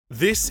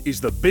This is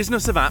the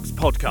Business of Apps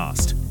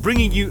podcast,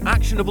 bringing you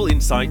actionable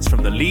insights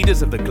from the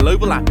leaders of the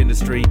global app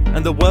industry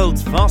and the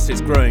world's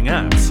fastest growing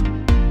apps.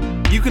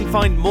 You can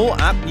find more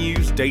app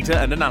news, data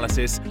and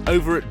analysis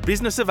over at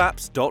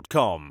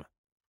businessofapps.com.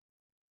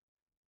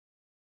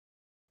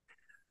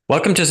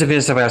 Welcome to the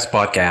Biz Dev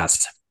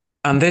podcast.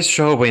 On this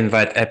show, we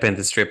invite app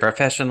industry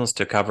professionals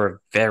to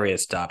cover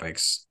various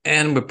topics,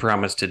 and we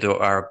promise to do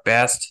our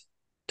best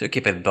to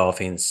keep it both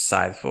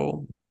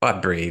insightful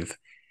but brief.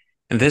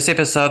 In this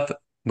episode,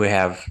 we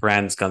have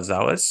Renz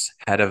Gonzales,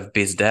 head of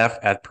Biz Dev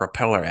at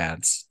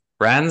PropellerAds.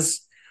 Renz,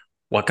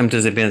 welcome to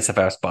the Biz Dev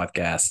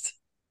podcast.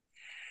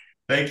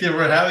 Thank you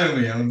for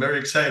having me. I'm very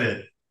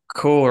excited.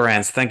 Cool,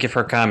 Renz. Thank you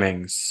for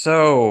coming.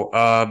 So,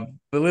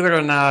 believe it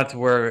or not,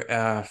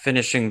 we're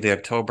finishing the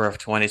October of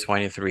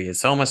 2023.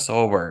 It's almost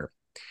over.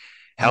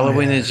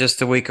 Halloween is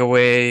just a week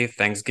away.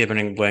 Thanksgiving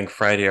and Black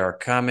Friday are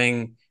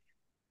coming.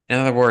 In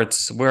other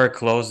words, we're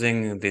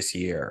closing this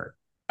year.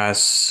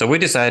 So we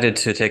decided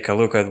to take a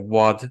look at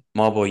what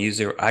mobile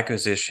user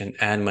acquisition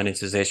and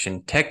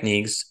monetization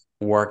techniques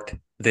worked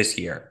this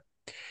year.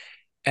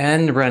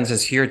 And Renz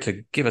is here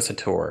to give us a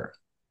tour.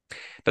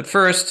 But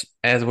first,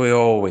 as we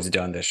always do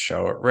on this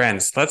show,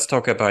 Renz, let's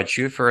talk about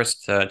you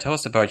first. Tell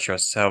us about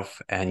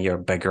yourself and your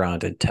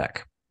background in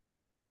tech.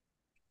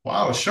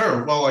 Wow,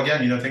 sure. Well,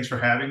 again, thanks for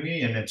having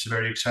me, and it's a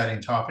very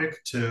exciting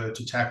topic to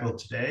tackle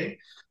today.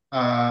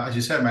 As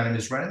you said, my name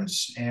is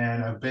Renz,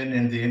 and I've been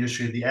in the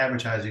industry, the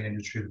advertising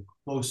industry,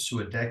 close to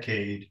a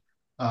decade.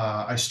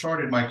 I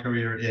started my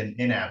career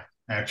in-app,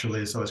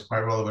 actually, so it's quite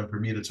relevant for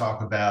me to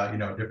talk about,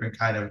 different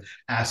kind of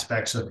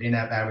aspects of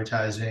in-app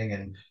advertising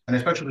and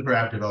especially for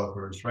app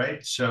developers,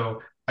 right?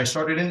 So I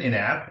started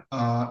in-app,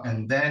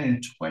 and then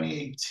in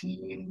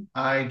 2018,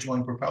 I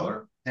joined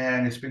Propeller,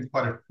 and it's been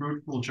quite a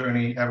fruitful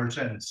journey ever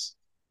since.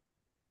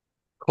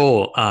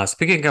 Cool.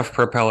 Speaking of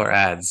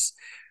PropellerAds,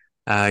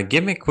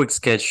 give me a quick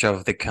sketch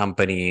of the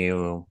company.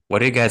 What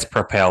do you guys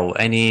propel?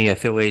 Any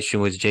affiliation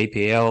with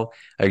JPL?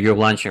 Are you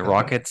launching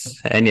rockets?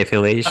 Any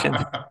affiliation?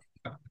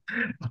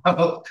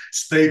 Well,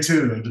 stay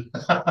tuned.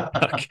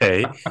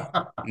 Okay,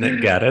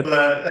 got it.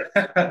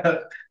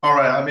 But all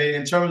right. I mean,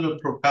 in terms of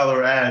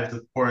PropellerAds,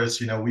 of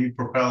course, we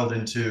propelled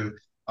into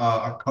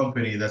a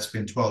company that's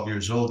been 12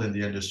 years old in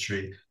the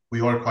industry. We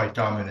are quite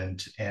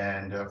dominant,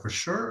 and for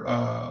sure,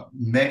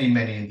 many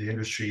in the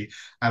industry,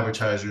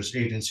 advertisers,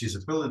 agencies,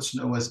 affiliates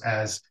know us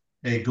as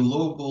a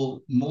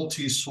global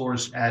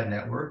multi-source ad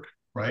network,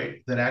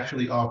 right? That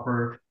actually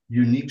offer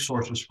unique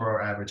sources for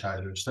our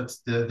advertisers.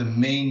 That's the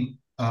main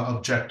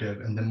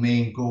objective and the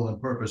main goal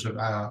and purpose of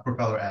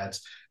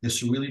PropellerAds is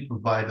to really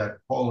provide that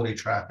quality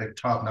traffic,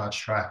 top-notch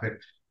traffic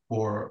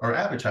for our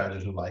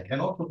advertisers alike,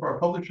 and also for our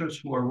publishers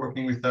who are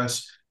working with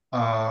us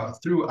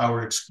through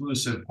our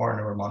exclusive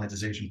partner or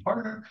monetization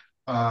partner.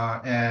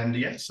 And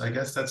yes, I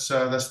guess that's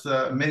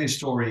the mini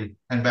story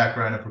and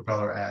background of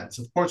PropellerAds.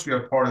 Of course, we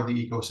are part of the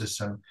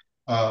ecosystem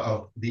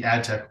of the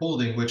ad tech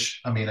holding,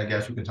 which I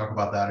guess we can talk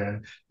about that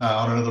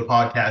on another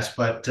podcast.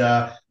 But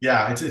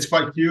yeah, it's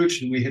quite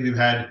huge. We've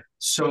had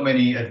so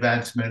many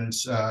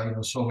advancements,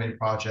 so many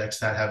projects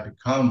that have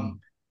become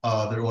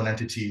their own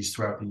entities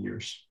throughout the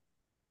years.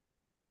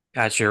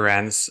 Gotcha,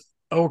 Renz.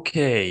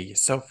 Okay,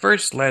 so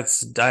first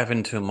let's dive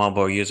into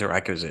mobile user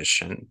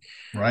acquisition.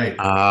 Right.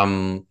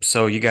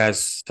 So you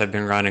guys have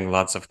been running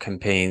lots of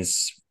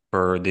campaigns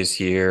for this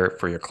year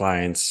for your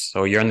clients.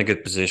 So you're in a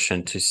good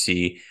position to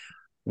see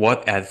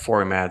what ad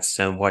formats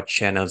and what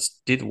channels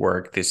did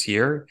work this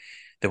year,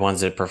 the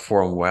ones that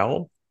perform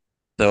well.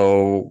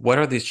 So what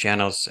are these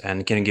channels,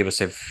 and can you give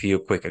us a few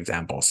quick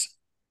examples?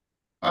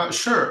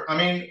 Sure.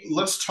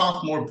 Let's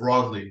talk more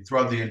broadly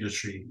throughout the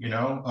industry.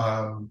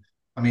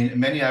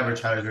 Many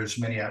advertisers,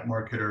 many app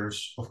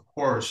marketers, of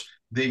course,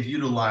 they've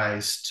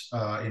utilized,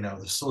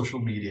 the social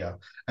media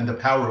and the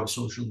power of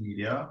social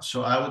media.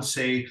 So I would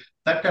say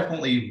that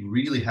definitely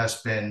really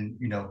has been,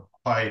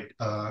 quite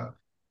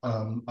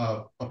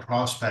a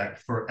prospect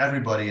for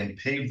everybody and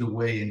paved the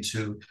way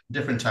into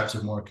different types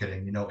of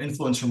marketing.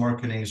 Influencer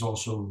marketing is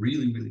also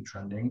really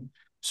trending.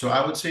 So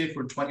I would say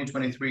for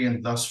 2023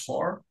 and thus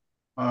far,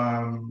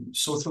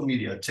 social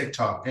media,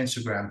 TikTok,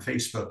 Instagram,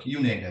 Facebook, you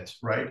name it,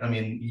 right?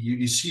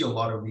 You see a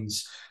lot of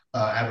these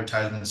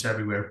advertisements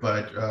everywhere,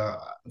 but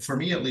for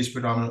me, at least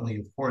predominantly,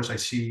 of course, I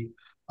see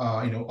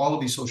all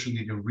of these social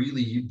media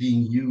really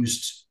being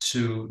used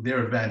to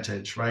their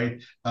advantage,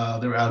 right?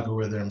 Their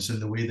algorithms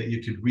and the way that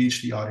you could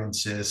reach the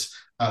audiences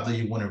that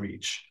you want to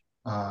reach.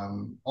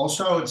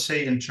 Also, I would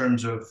say in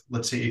terms of,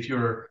 let's say, if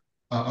you're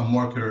a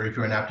marketer, if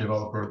you're an app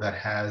developer that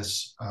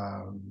has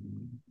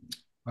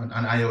an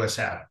iOS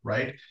app,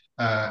 right?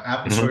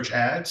 Apple search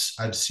ads,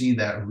 I've seen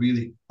that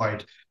really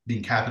quite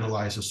being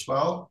capitalized as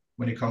well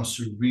when it comes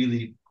to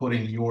really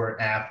putting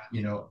your app,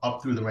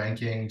 up through the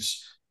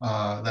rankings.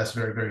 That's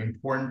very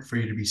important for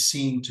you to be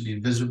seen, to be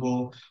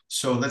visible.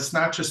 So that's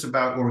not just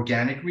about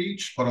organic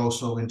reach, but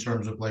also in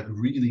terms of like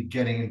really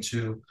getting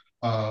into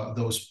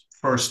those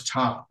first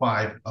top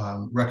 5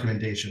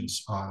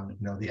 recommendations on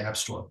the App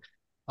Store.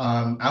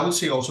 I would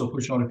say also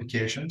push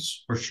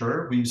notifications for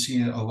sure. We've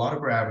seen a lot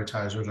of our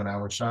advertisers on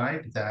our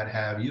side that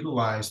have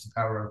utilized the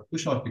power of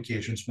push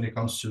notifications when it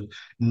comes to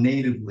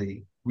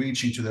natively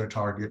reaching to their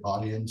target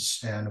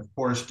audience. And of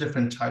course,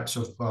 different types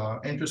of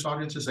interest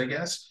audiences, I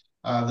guess,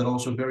 that are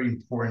also very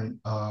important.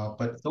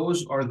 But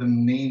those are the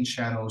main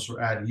channels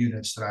or ad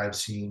units that I've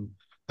seen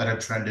that have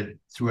trended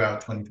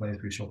throughout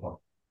 2023 so far.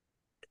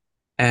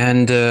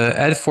 And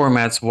ad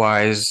formats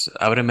wise,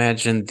 I would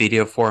imagine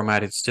video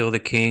format is still the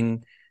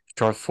king.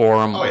 Short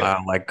form, Oh yeah,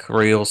 like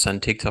Reels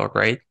and TikTok,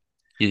 right?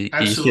 You see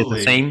it the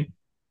absolutely. same?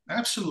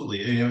 Absolutely.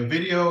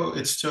 Video,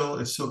 it's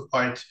still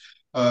quite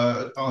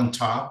on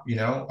top,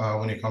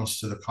 when it comes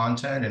to the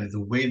content and the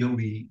way that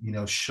we,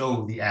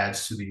 show the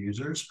ads to the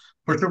users.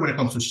 For sure, when it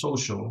comes to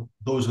social,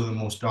 those are the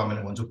most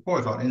dominant ones. Of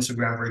course, on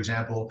Instagram, for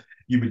example,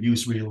 you would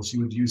use Reels, you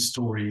would use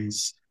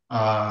stories,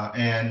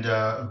 and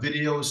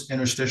videos,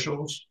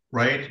 interstitials,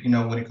 right?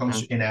 When it comes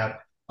Mhm. to in-app,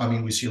 I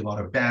mean, we see a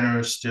lot of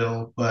banners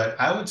still, but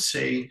I would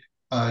say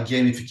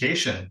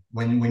gamification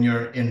when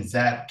you're in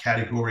that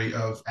category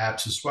of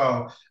apps as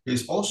well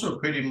is also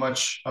pretty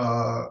much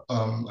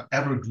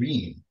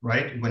evergreen,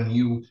 right? When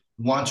you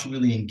want to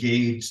really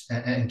engage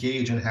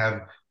and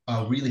have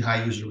really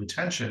high user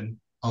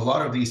retention, a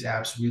lot of these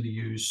apps really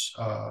use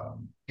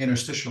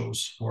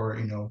interstitials or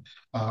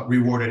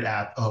rewarded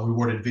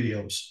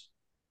videos.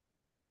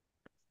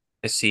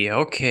 I see.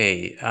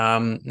 Okay.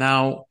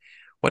 Now,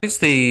 what is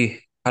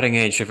the cutting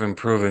edge of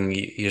improving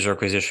user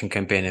acquisition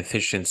campaign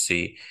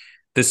efficiency?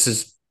 This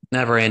is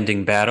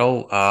never-ending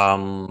battle.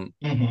 Mhm.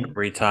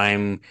 Every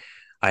time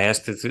I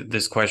ask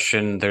this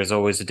question, there's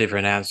always a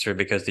different answer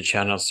because the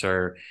channels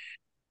are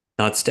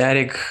not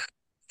static.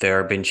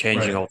 They're been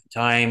changing Right. all the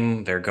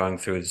time. They're going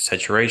through the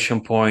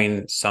saturation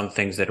point. Some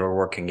things that were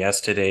working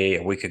yesterday,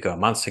 a week ago,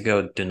 months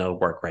ago, do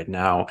not work right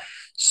now.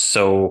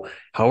 So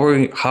how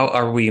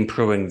are we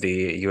improving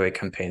the UA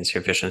campaigns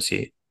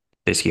efficiency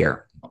this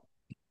year?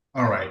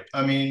 All right.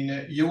 I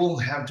mean, you will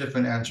have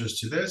different answers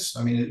to this.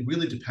 I mean, it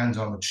really depends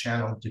on the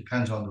channel,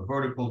 depends on the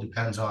vertical,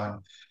 depends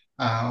on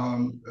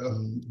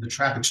the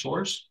traffic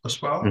source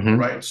as well, Hmm.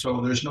 right?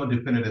 So there's no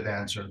definitive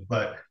answer.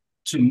 But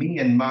to me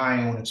and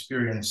my own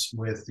experience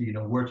with,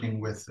 working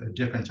with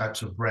different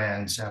types of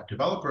brands, app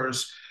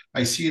developers,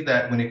 I see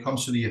that when it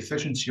comes to the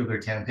efficiency of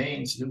their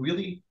campaigns, it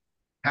really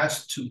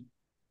has to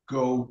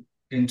go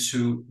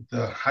into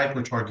the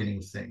hyper targeting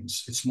of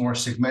things. It's more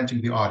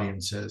segmenting the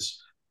audiences.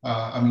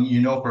 I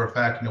mean, for a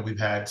fact, we've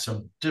had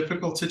some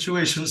difficult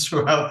situations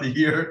throughout the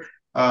year,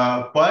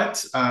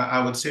 but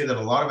I would say that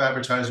a lot of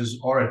advertisers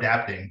are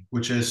adapting,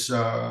 which is,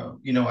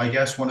 I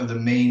guess one of the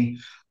main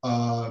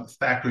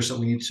factors that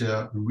we need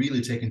to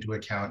really take into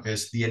account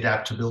is the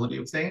adaptability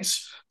of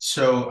things.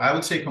 So I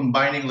would say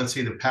combining, let's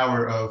say, the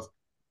power of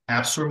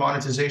App Store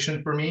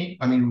monetization for me.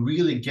 I mean,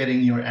 really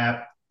getting your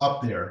app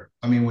up there.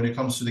 I mean, when it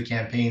comes to the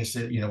campaigns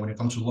that, when it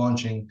comes to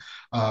launching,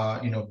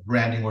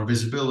 branding or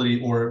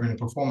visibility or in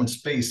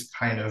performance-based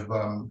kind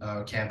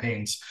of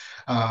campaigns.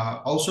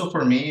 Also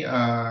for me,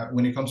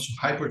 when it comes to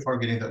hyper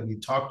targeting that we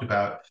talked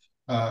about,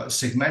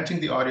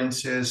 segmenting the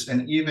audiences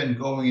and even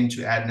going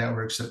into ad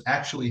networks that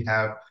actually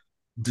have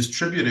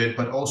distributed,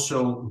 but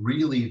also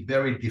really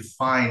very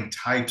defined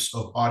types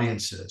of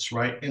audiences,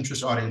 right?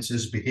 Interest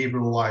audiences,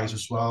 behavioral wise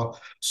as well.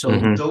 So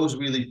Hmm. those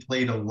really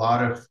played a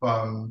lot of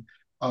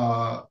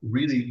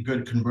really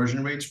good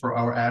conversion rates for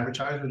our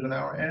advertisers on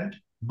our end.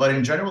 But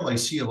in general, I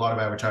see a lot of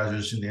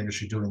advertisers in the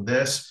industry doing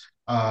this.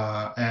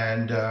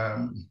 And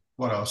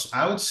what else?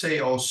 I would say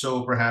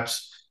also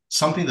perhaps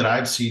something that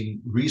I've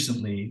seen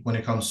recently when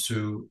it comes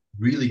to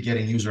really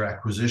getting user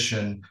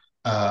acquisition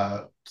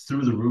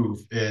through the roof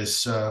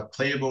is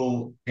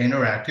playable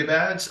interactive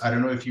ads. I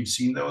don't know if you've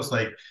seen those.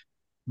 Like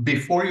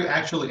before you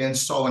actually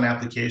install an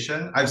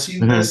application, I've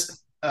seen Hmm.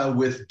 this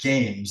with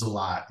games a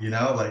lot.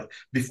 Like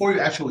before you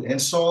actually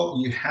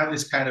install, you have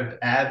this kind of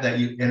ad that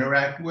you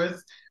interact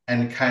with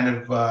and kind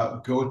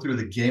of go through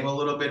the game a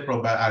little bit for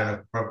about, I don't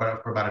know,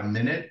 for about a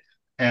minute.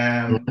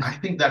 And I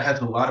think that has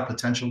a lot of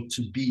potential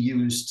to be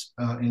used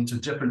into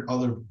different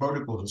other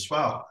verticals as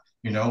well.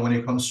 When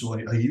it comes to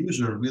a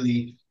user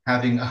really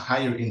having a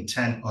higher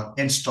intent on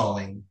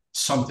installing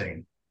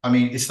something. I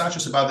mean, it's not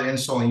just about the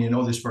install, and you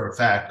know this for a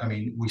fact. I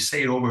mean, we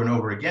say it over and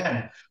over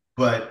again,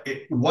 but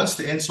once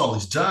the install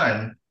is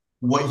done,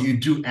 what you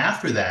do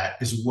after that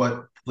is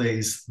what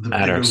plays the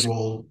bigger Matters.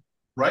 role,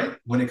 right?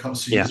 When it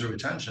comes to Yeah. user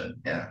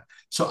retention. Yeah.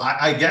 So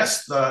I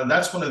guess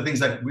that's one of the things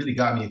that really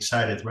got me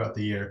excited throughout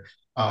the year.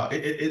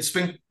 It's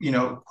been,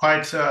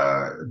 quite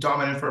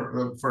dominant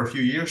for a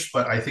few years,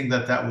 but I think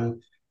that will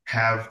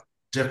have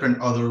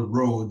different other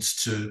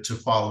roads to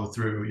follow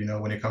through,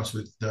 when it comes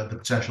to the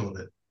potential of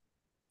it.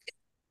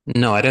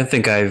 No, I don't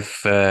think I've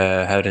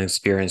had an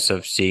experience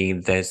of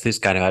seeing this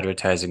kind of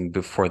advertising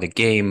before the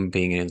game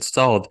being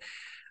installed.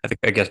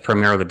 I guess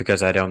primarily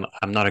because I'm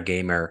not a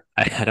gamer.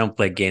 I don't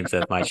play games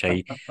that much.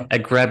 I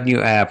grab new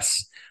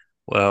apps,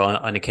 well,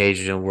 on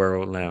occasion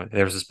where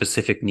there's a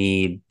specific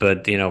need,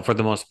 but for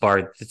the most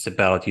part, it's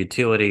about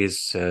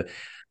utilities,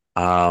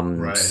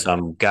 Right.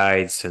 some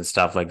guides and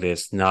stuff like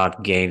this,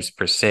 not games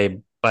per se.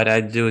 but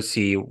I do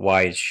see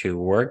why it should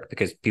work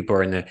because people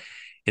are in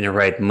the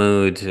right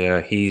mood.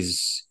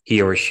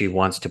 He or she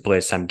wants to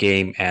play some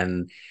game,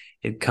 and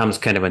it comes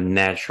kind of a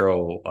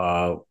natural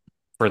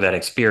for that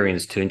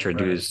experience to Right.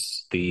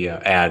 introduce the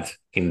ad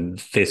in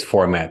this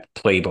format,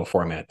 playable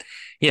format.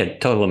 Yeah,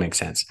 totally makes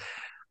sense.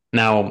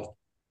 Now,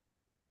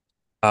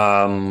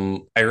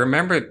 I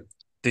remember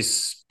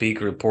this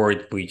big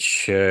report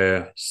which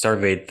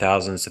surveyed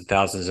thousands and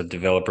thousands of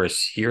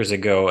developers years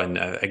ago, and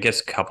I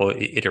guess a couple of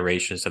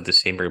iterations of the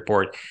same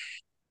report.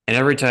 And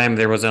every time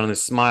there was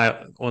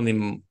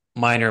only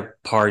minor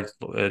part,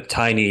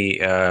 tiny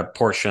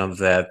portion of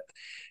that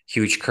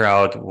huge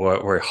crowd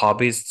were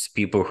hobbyists,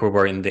 people who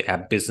were in the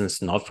app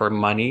business not for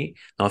money,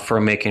 not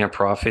for making a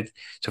profit.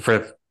 So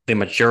for the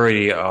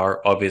majority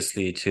are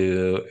obviously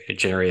to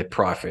generate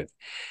profit.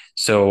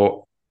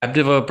 So app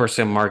developers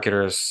and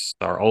marketers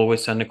are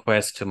always on the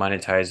quest to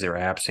monetize their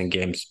apps and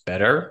games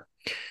better.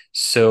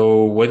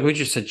 So what would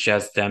you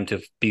suggest them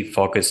to be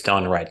focused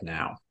on right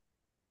now?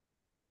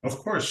 Of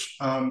course,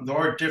 there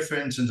are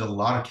different in a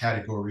lot of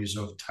categories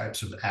of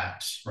types of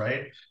apps,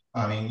 right?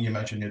 I mean, you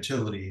mentioned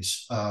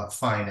utilities,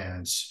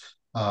 finance,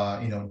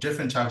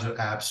 different types of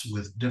apps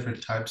with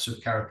different types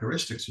of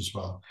characteristics as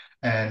well.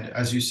 And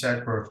as you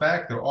said, for a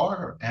fact, there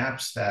are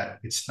apps that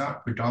it's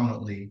not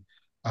predominantly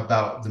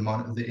about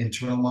the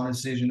internal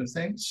monetization of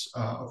things.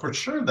 For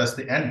sure, that's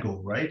the end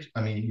goal, right?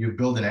 I mean, you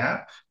build an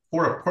app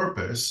for a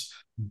purpose,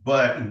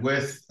 but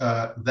with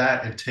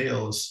that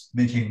entails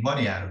making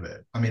money out of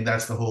it. I mean,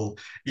 that's the whole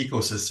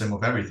ecosystem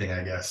of everything,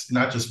 I guess,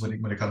 not just when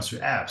it comes to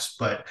apps,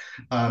 but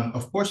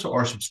of course, there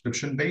are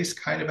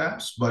subscription-based kind of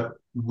apps, but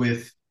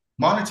with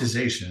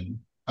monetization,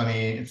 I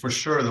mean, for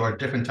sure, there are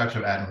different types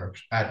of ad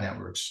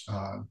networks.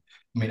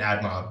 I mean,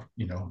 AdMob,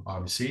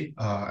 obviously,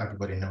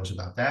 everybody knows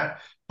about that,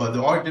 but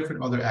there are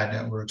different other ad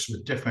networks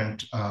with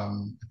different,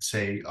 let's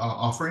say,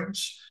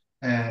 offerings.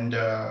 And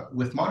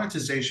with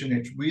monetization,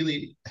 it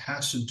really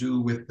has to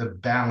do with the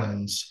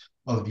balance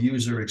of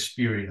user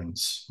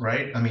experience,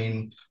 right? I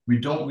mean, we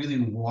don't really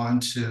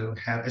want to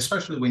have,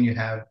 especially when you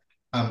have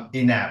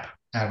in-app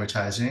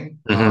advertising,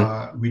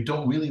 Mm-hmm. we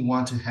don't really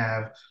want to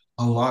have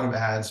a lot of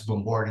ads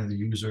bombarding the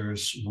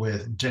users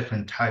with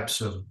different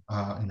types of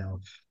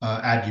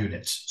ad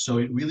units. So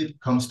it really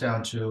comes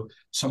down to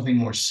something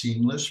more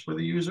seamless for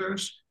the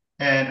users.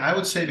 And I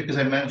would say, because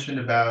I mentioned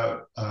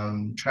about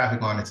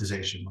traffic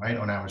monetization, right,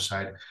 on our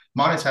side,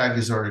 Monetag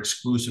is our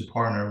exclusive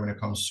partner when it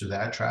comes to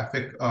that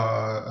traffic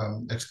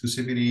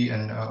exclusivity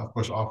and, of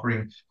course,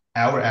 offering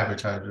our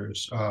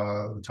advertisers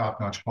the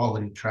top-notch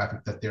quality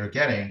traffic that they're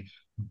getting.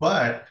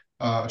 But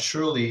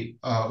surely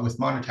with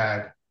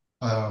Monetag,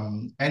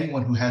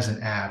 anyone who has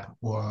an app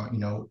or,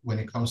 when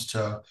it comes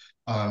to,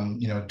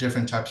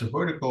 different types of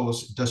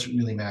verticals, it doesn't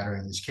really matter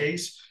in this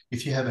case.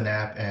 If you have an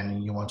app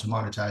and you want to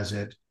monetize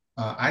it,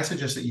 I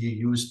suggest that you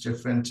use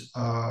different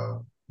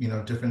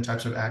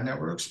types of ad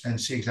networks and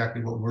see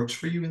exactly what works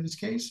for you in this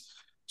case.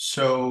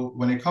 So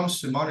when it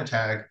comes to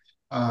Monetag,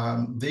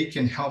 they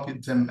can help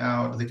them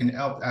out. They can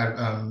help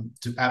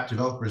app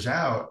developers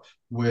out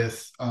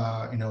with,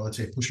 let's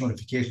say push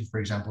notifications, for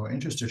example, or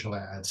interstitial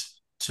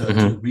ads to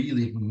Mm-hmm.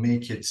 really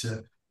make it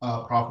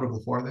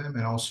profitable for them,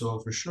 and also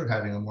for sure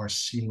having a more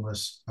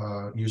seamless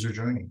user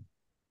journey.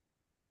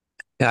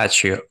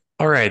 Got you.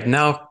 All right,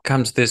 now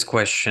comes this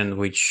question,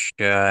 which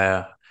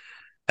I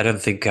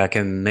don't think I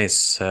can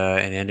miss in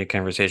any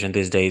conversation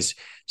these days.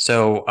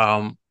 So,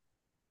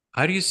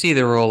 how do you see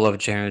the role of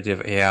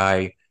generative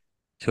AI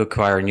to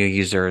acquire new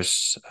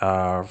users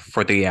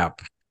for the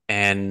app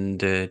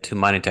and to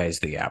monetize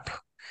the app?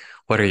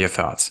 What are your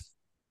thoughts?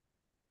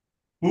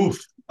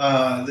 Oof.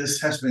 This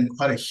has been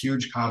quite a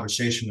huge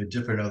conversation with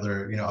different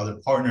other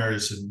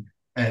partners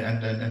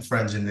and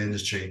friends in the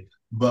industry.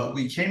 But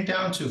we came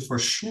down to, for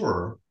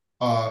sure,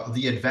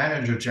 the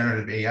advantage of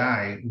generative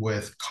AI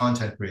with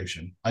content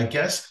creation. I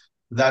guess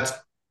that's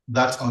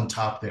that's on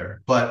top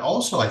there. But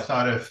also, I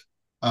thought of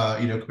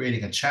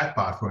creating a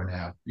chatbot for an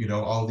app.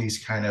 All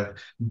these kind of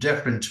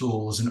different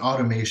tools and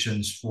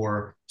automations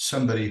for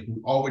somebody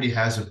who already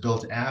has a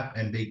built app,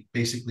 and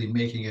basically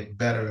making it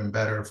better and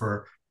better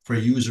for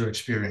user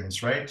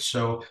experience, right?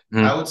 So I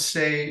Mm-hmm. would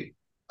say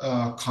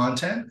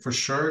content for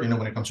sure.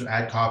 When it comes to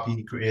ad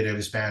copy,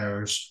 creatives,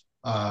 banners,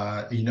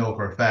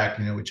 for a fact,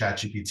 with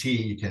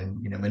ChatGPT, you can,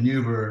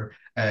 maneuver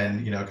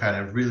and, kind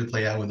of really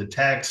play out with the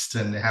text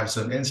and have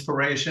some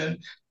inspiration.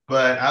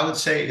 But I would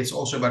say it's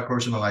also about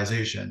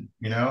personalization.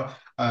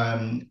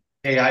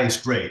 AI is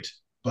great,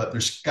 but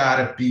there's got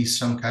to be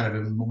some kind of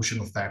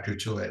emotional factor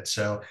to it.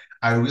 So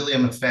I really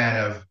am a fan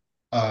of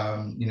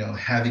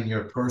having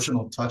your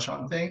personal touch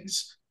on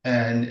things.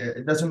 And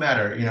it doesn't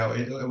matter,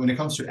 when it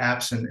comes to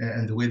apps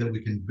and the way that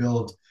we can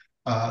build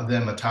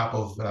them atop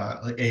of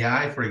like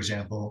AI, for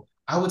example,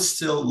 I would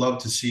still love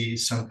to see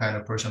some kind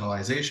of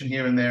personalization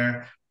here and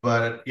there.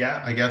 But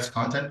yeah, I guess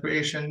content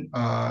creation,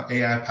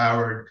 AI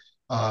powered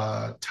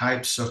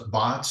types of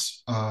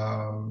bots,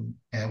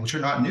 and which are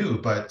not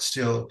new, but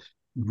still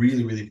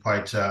really, really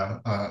quite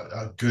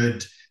a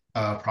good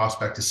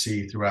prospect to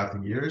see throughout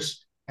the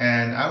years.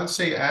 And I would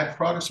say ad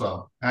fraud as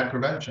well, ad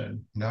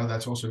prevention.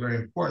 That's also very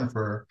important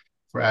for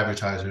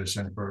advertisers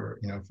and for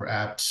for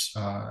apps,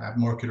 app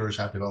marketers,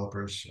 app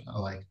developers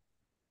alike.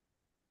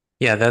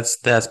 Yeah,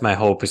 that's my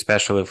hope,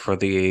 especially for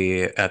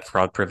the ad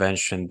fraud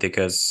prevention,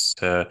 because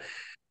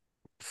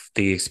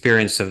the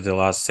experience of the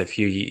last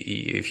few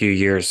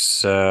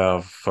years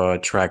of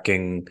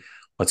tracking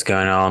what's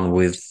going on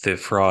with the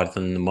fraud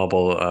and the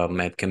mobile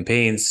ad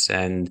campaigns,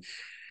 and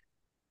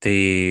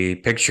the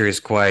picture is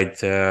quite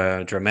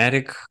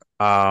dramatic.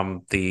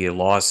 The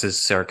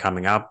losses are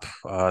coming up,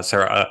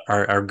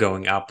 are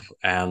going up,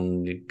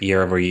 and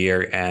year over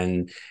year,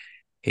 and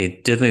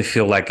it didn't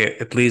feel like,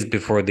 at least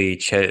before the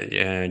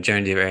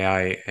generative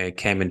AI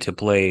came into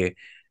play,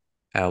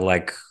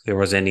 like there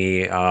was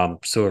any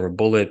silver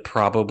bullet.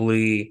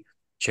 Probably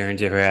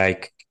generative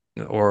AI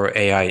or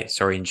AI,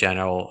 sorry, in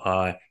general,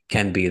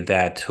 can be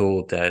that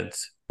tool that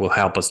will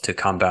help us to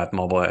combat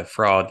mobile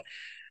fraud.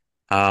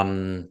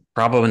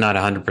 Probably not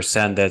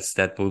 100%.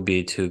 That would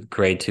be too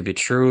great to be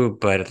true,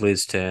 but at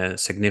least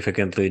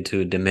significantly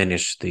to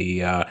diminish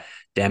the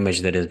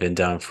damage that has been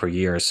done for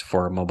years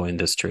for mobile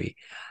industry.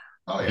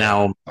 Oh yeah.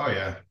 Now, Oh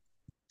yeah.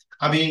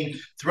 I mean,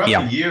 throughout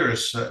the yeah,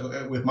 years,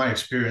 with my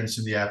experience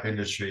in the app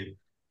industry,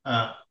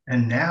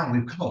 and now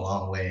we've come a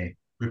long way.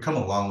 We've come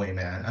a long way,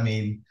 man. I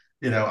mean,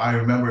 I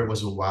remember it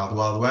was a wild,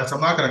 wild west.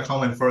 I'm not going to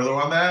comment further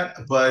on that,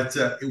 but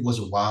it was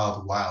a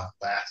wild, wild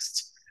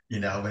west.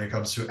 When it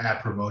comes to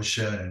app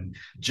promotion and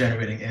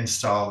generating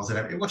installs, and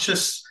it was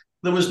just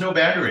there was no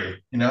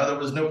boundary. There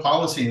was no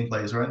policy in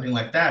place or anything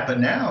like that. But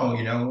now,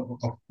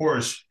 of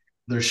course,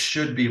 there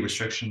should be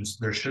restrictions.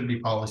 There should be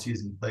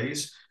policies in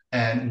place,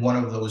 and one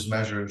of those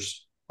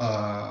measures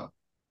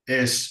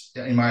is,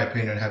 in my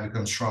opinion, have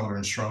become stronger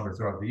and stronger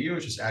throughout the year,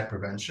 which is ad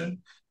prevention,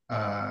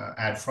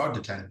 ad fraud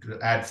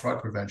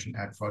prevention,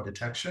 ad fraud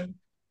detection.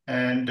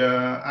 And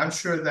I'm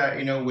sure that,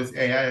 with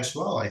AI as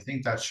well, I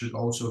think that should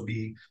also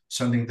be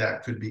something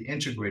that could be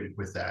integrated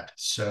with that.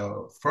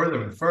 So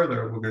further and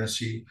further, we're going to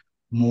see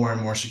more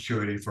and more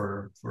security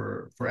for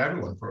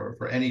everyone,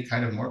 for any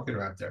kind of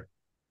marketer out there.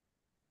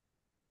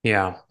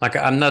 yeah. Like,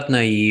 I'm not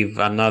naive.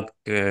 I'm not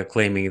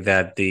claiming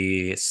that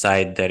the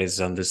side that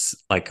is on this,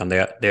 like on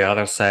the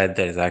other side,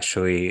 that is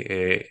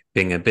actually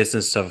being a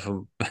business of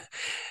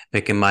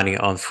making money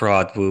on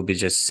fraud, will be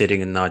just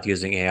sitting and not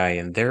using AI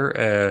in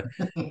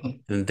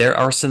their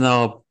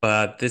arsenal.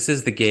 But this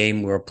is the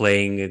game we're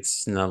playing.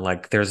 It's not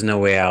like there's no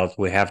way out.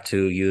 We have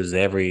to use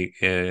every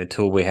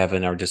tool we have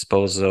in our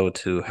disposal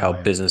to Oh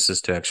help yeah, businesses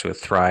to actually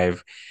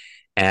thrive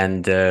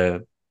and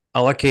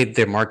allocate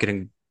their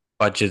marketing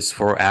budgets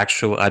for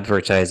actual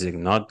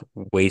advertising, not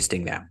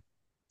wasting them.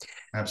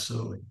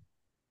 absolutely.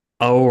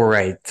 All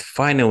right,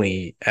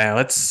 finally,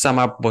 let's sum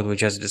up what we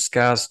just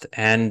discussed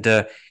and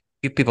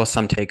give people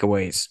some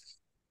takeaways.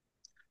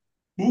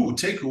 Ooh,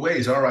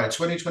 takeaways. All right,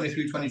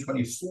 2023,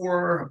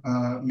 2024.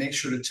 Make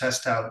sure to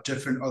test out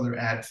different other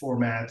ad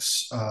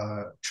formats,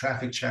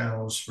 traffic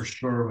channels for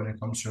sure when it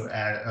comes to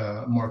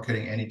ad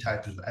marketing any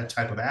type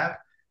of app.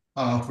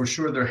 For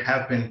sure, there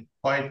have been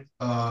quite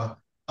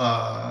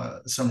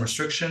some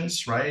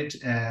restrictions, right,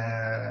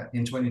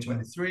 in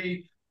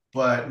 2023,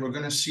 but we're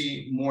going to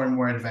see more and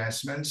more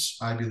advancements,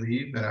 I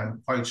believe, and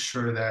I'm quite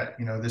sure that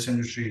this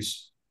industry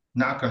is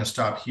not going to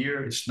stop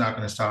here. It's not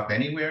going to stop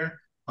anywhere.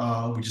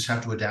 We just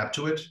have to adapt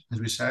to it. As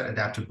we said,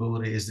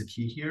 adaptability is the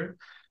key here.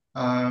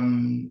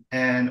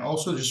 And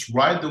also just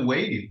ride the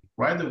wave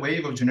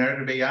of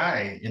generative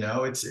AI.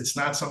 It's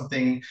not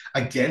something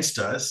against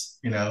us.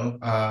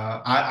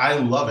 I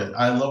love it.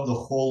 I love the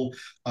whole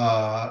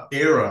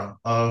era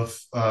of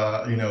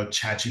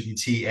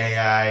ChatGPT,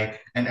 AI,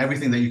 and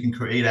everything that you can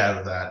create out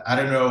of that. I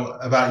don't know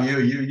about you.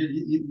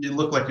 You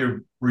look like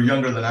we're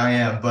younger than I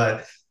am,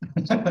 but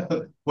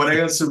when it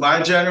comes to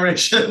my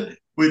generation,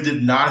 we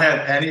did not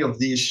have any of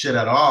these shit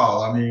at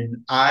all. I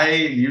mean, I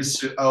used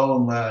to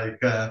own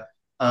like a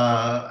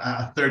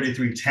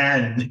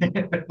 3310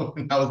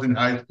 when I was in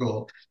high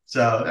school.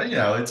 So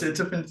it's a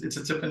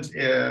different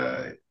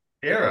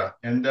era,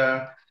 and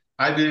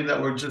I believe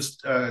that we're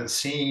just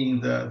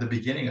seeing the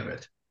beginning of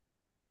it.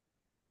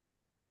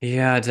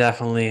 Yeah,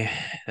 definitely,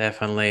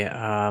 definitely.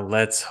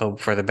 Let's hope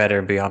for the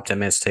better, be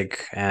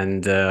optimistic,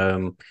 and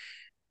um,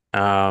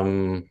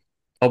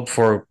 hope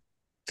for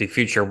the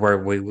future where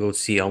we will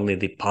see only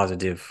the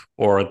positive,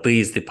 or at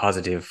least the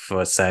positive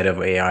side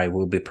of AI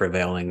will be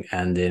prevailing,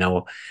 and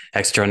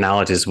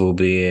externalities will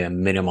be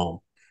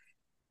minimal.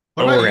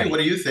 What All about you? right. What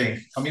do you think?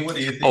 I mean, what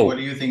do you think? What Oh,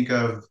 do you think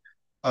of,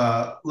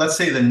 let's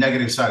say, the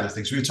negative side of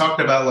things? We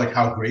talked about like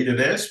how great it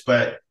is,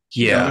 but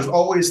there's yeah,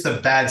 always the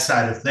bad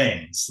side of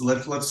things.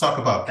 Let's talk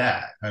about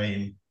that. I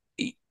mean,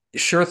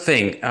 sure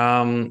thing.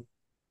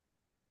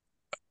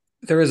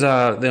 There is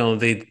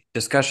the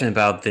discussion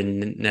about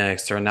the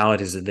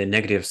externalities, the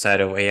negative side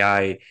of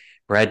AI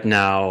right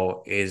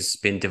now is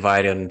being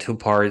divided in two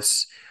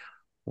parts.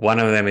 One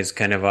of them is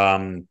kind of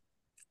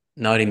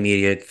not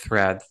immediate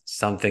threat,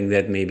 something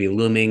that may be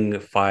looming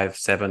 5,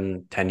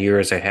 7, 10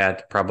 years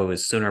ahead, probably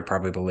sooner,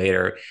 probably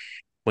later.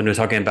 when we're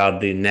talking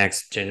about the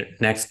next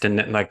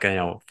like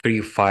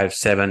 3, 5,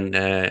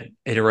 7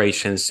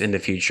 iterations in the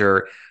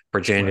future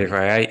for generative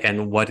Right. AI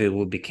and what it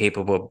will be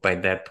capable of by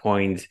that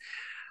point.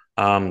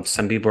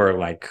 Some people are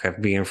like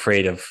being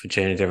afraid of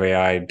generative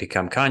AI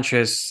become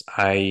conscious.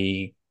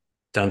 I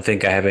don't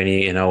think I have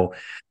any,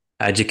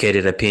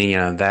 educated opinion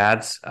on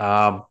that.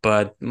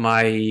 But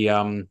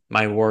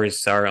my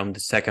worries are on the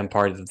second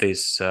part of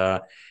this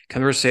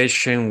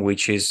conversation,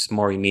 which is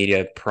more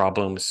immediate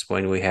problems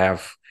when we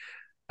have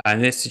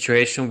in this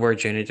situation where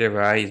generative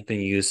AI is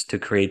being used to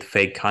create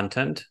fake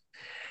content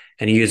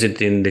and use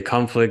it in the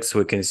conflicts.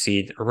 We can see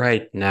it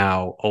right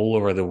now all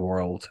over the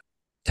world.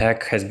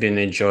 Tech has been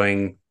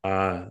enjoying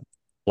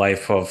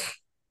life of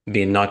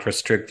being not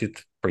restricted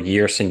for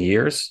years and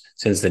years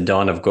since the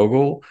dawn of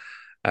Google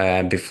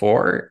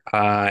before,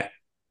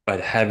 but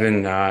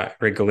having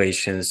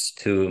regulations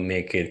to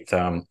make it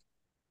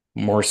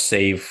more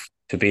safe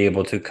to be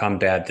able to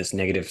combat this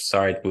negative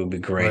side would be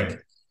great. Right.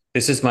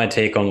 This is my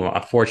take on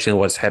unfortunately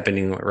what's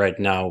happening right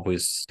now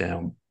with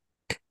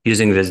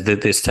using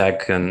this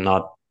tech and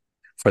not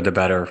for the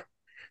better,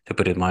 to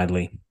put it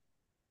mildly.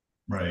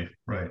 Right.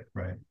 Right.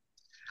 Right.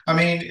 I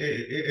mean,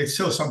 it's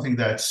still something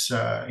that's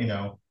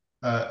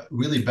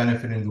really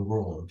benefiting the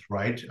world,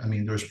 right? I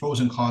mean, there's pros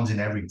and cons in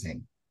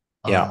everything.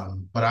 Yeah.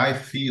 But I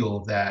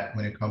feel that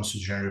when it comes to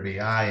generative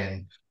AI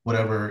and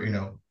whatever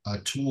a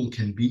tool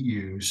can be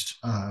used,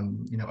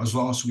 as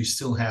long as we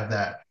still have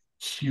that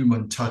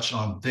human touch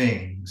on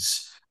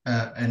things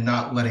and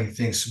not letting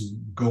things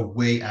go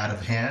way out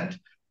of hand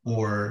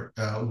or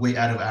way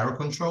out of our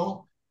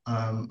control,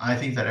 I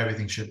think that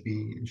everything should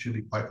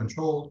be quite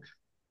controlled,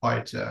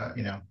 quite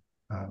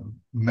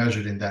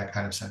measured in that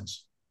kind of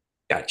sense.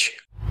 Gotcha.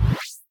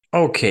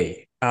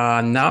 Okay.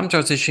 Now I'm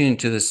transitioning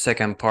to the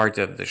second part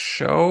of the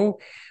show,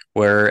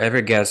 where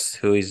every guest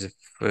who is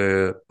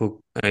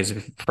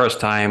first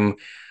time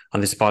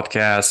on this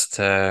podcast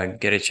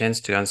get a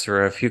chance to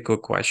answer a few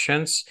quick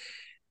questions.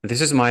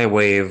 This is my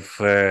way of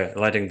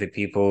letting the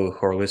people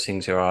who are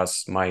listening to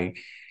us, my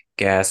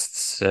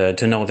guests,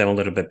 to know them a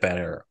little bit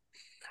better.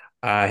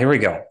 Here we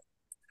go.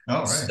 All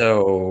right.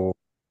 So,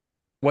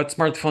 what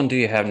smartphone do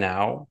you have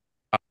now?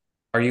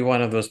 Are you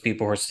one of those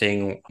people who are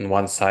staying on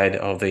one side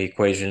of the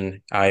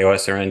equation,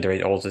 iOS or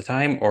Android all the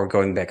time, or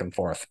going back and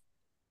forth?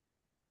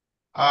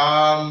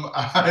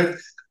 I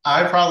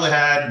probably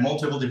had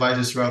multiple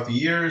devices throughout the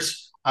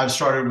years. I've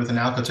started with an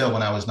Alcatel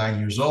when I was 9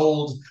 years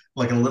old,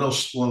 like a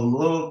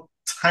little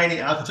tiny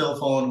Alcatel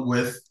phone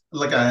with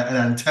like an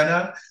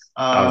antenna.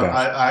 Oh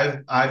gosh.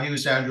 I've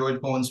used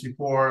Android phones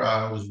before.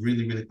 I was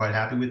really really quite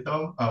happy with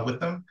them. But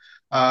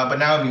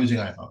now I'm using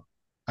iPhone.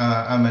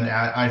 I'm an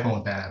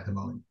iPhone fan at the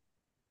moment.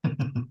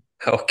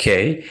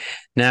 Okay.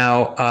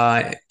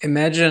 Now,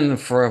 imagine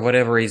for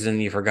whatever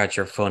reason you forgot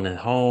your phone at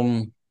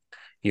home,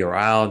 you're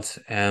out,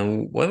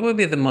 and what would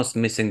be the most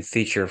missing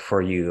feature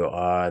for you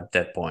at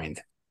that point?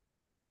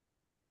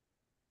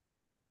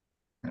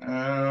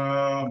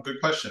 Good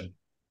question.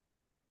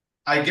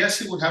 I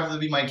guess it would have to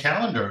be my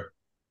calendar.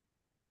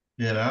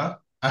 You know,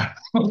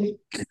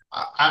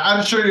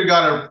 I'm sure you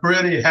got a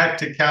pretty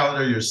hectic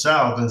calendar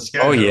yourself and Oh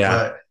schedule,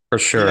 yeah, but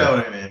for you know sure.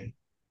 what I mean.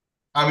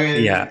 I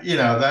mean, Yeah,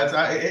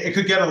 it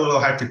could get a little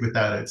hectic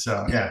without it.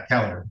 So yeah,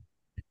 calendar.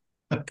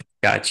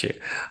 got you.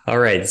 All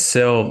right,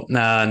 so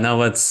now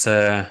let's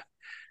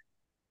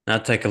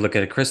not take a look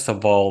at a crystal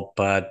ball,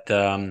 but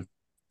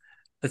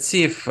let's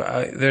see if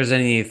there's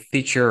any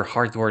feature,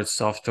 hardware,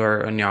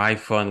 software on your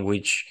iPhone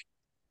which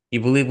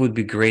you believe would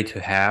be great to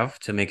have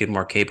to make it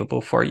more capable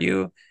for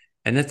you.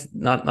 And it's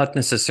not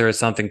necessarily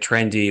something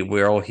trendy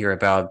we all hear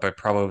about, but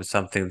probably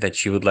something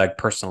that you would like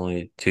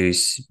personally to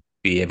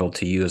be able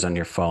to use on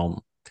your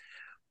phone.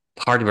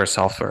 Hardware,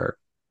 software,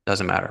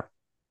 doesn't matter.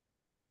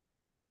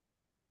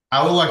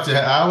 I would like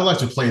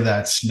to play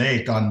that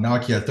snake on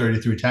Nokia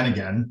 3310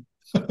 again.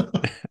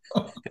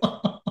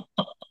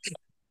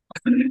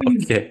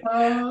 Okay,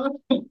 Uh,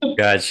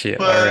 gotcha. All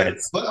but right,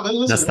 but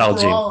listen,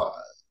 nostalgia. overall,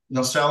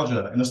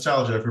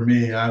 nostalgia for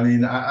me. I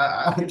mean,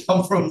 I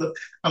come from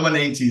I'm a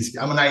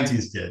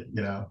 '90s kid,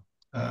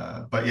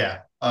 But yeah,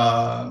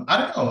 I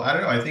don't know.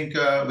 I think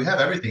we have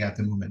everything at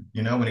the moment,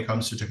 when it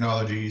comes to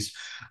technologies,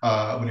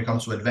 when it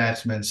comes to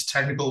advancements,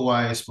 technical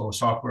wise, both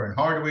software and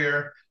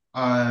hardware.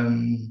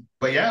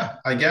 But yeah,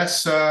 I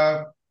guess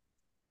I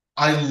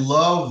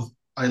love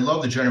I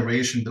love the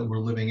generation that we're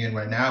living in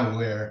right now,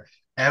 where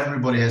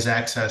everybody has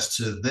access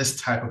to this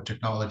type of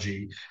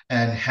technology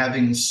and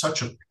having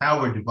such a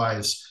power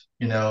device,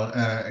 in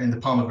the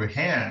palm of your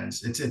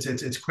hands.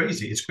 It's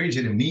crazy. It's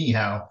crazy to me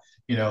how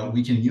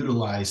we can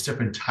utilize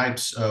different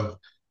types of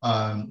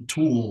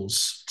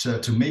tools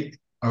to make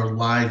our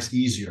lives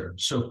easier.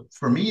 So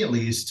for me, at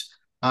least,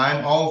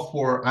 I'm all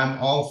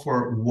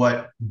for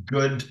what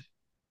good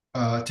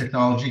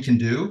technology can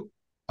do.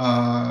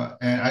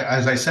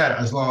 As I said,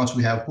 as long as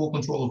we have full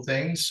control of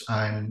things,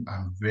 I'm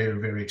very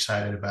very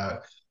excited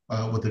about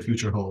what the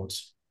future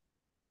holds.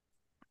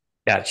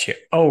 Gotcha.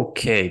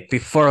 Okay,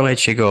 before I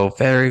let you go,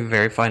 very,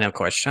 very final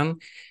question.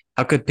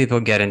 How could people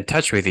get in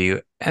touch with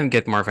you and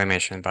get more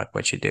information about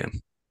what you do?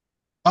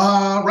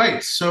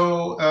 Right.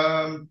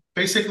 So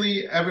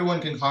basically,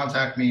 everyone can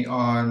contact me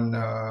on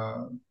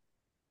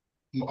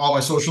all my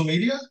social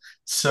media.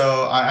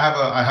 So I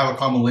have a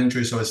common link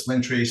tree, so it's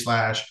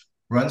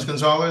linktree/Renz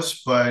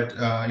Gonzales. But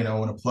I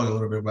want to plug a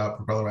little bit about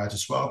PropellerAds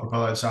as well.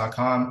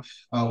 PropellerAds.com.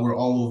 We're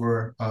all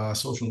over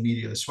social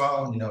media as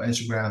well.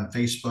 Instagram,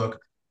 Facebook,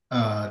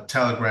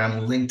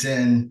 Telegram,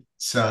 LinkedIn.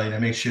 So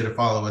make sure to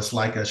follow us,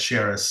 like us,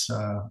 share us,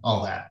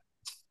 all that.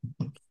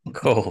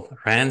 Cool.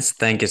 Renz,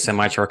 thank you so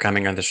much for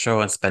coming on the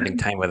show and spending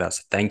time with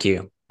us. Thank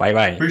you. Bye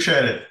bye.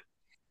 Appreciate it.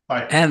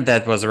 Bye. And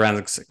that was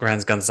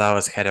Renz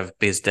Gonzales, head of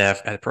Biz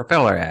Dev at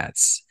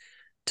PropellerAds.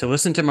 To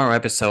listen to more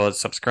episodes,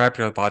 subscribe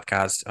to our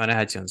podcast on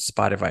iTunes,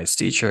 Spotify,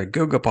 Stitcher,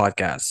 Google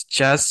Podcasts.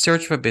 Just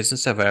search for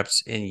Business of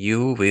Apps and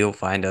you will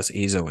find us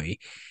easily.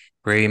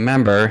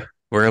 Remember,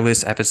 we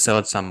release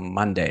episodes on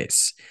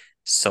Mondays.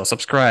 So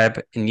subscribe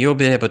and you'll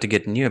be able to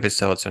get new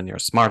episodes on your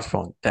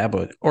smartphone,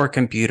 tablet, or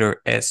computer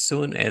as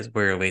soon as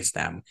we release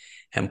them.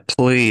 And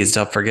please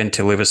don't forget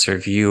to leave us a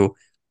review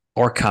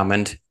or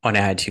comment on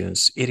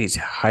iTunes. It is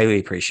highly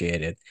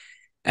appreciated.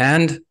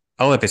 And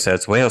all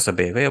episodes will also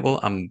be available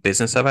on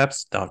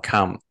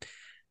businessofapps.com.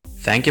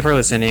 Thank you for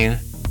listening.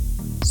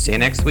 See you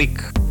next week.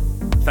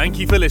 Thank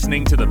you for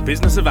listening to the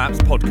Business of Apps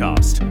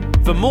podcast.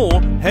 For more,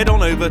 head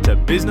on over to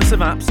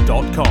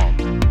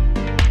businessofapps.com.